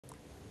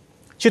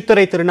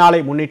சித்திரை திருநாளை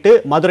முன்னிட்டு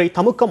மதுரை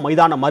தமுக்கம்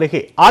மைதானம் அருகே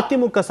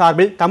அதிமுக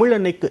சார்பில்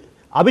தமிழன்னைக்கு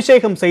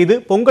அபிஷேகம் செய்து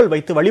பொங்கல்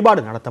வைத்து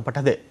வழிபாடு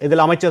நடத்தப்பட்டது.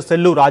 இதில் அமைச்சர்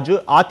செல்லூர் ராஜு,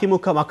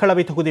 அதிமுக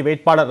மக்களவை தொகுதி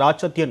வேட்பாளர்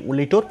ராஜசத்தியன்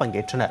உள்ளிட்டோர்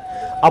பங்கேற்றனர்.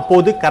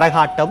 அப்போது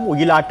கரகாட்டம்,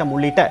 ஒயிலாட்டம்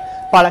உள்ளிட்ட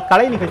பல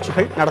கலை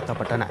நிகழ்ச்சிகள்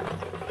நடத்தப்பட்டன.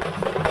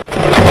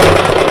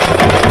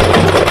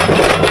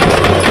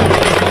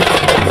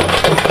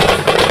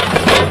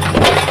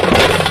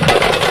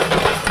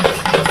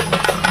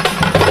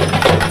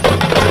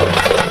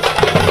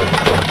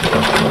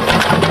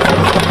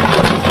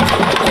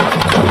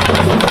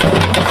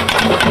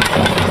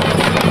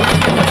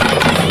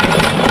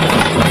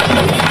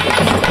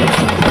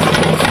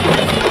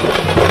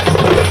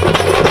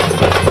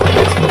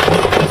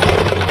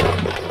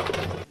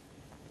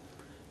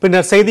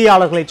 பின்னர்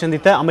செய்தியாளர்களை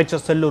சந்தித்த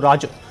அமைச்சர் செல்லூர்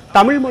ராஜு,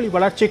 தமிழ் மொழி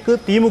வளர்ச்சிக்கு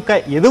திமுக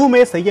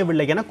எதுவுமே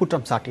செய்யவில்லை என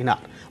குற்றம்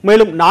சாட்டினார்.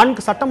 மேலும்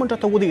 4 சட்டமன்ற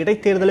தொகுதி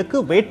இடைத்தேர்தலுக்கு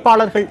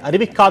வேட்பாளர்கள்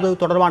அறிவிக்காதது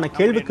தொடர்பான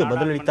கேள்விக்கு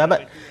பதிலளித்த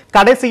அவர்,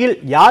 கடைசியில்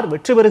யார்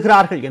வெற்றி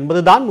பெறுகிறார்கள்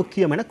என்பதுதான்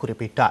முக்கியம் என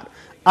குறிப்பிட்டார்.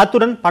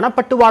 அத்துடன்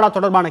பணப்பட்டுவாடா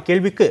தொடர்பான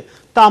கேள்விக்கு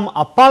தாம்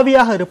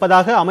அப்பாவியாக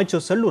இருப்பதாக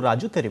அமைச்சர் செல்லூர்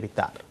ராஜு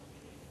தெரிவித்தார்.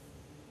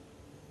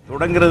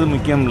 தொடங்குறது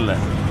முக்கியம் இல்லை,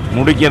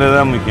 முடிக்கிறது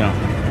தான் முக்கியம்.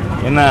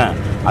 என்ன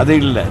அது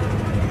இல்லை,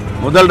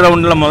 முதல்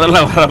ரவுண்டில் முதல்ல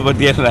வர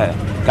பற்றியல்ல,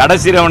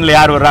 கடைசி ரவுண்டில்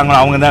யார் வர்றாங்களோ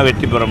அவங்க தான்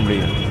வெற்றி பெற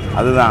முடியும்.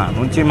 அதுதான்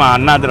நிச்சயமாக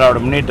அண்ணா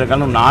திராவிட முன்னேற்ற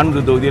கழகம்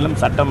 4 தொகுதியிலும்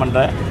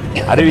சட்டமன்ற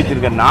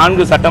அறிவித்திருக்க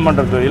 4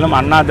 சட்டமன்ற தொகுதியிலும்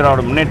அண்ணா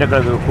திராவிட முன்னேற்ற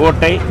கழக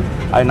கோட்டை.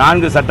 அது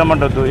 4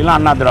 சட்டமன்ற தொகுதியிலும்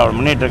அண்ணா திராவிட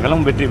முன்னேற்ற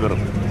கழகம் வெற்றி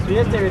பெறும்.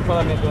 சுயேட்சை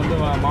வேட்பாளர் நேற்று வந்து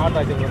மாவட்ட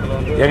ஆட்சியர்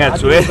வந்து ஏங்க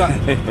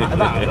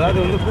அதாவது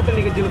வந்து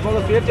கூட்டணி கட்சியில்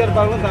போக சுயேட்சை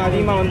வேட்பாளர்களும்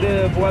அதிகமாக வந்து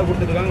புகார்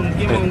கொடுத்துருக்காங்க.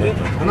 முக்கியமாக வந்து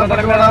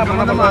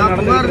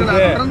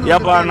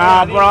எப்பா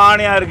நான்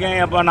அப்புறாணியாக இருக்கேன்,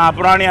 எப்பா நான்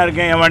அப்புறாணியாக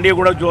இருக்கேன், என் வண்டியை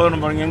கூட சோதனை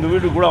பண்ணுங்க, எங்கள்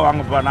வீட்டுக்கு கூட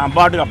வாங்கப்பா, நான்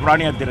பாட்டுக்கு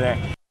அப்புறாணியாக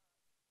திறேன்.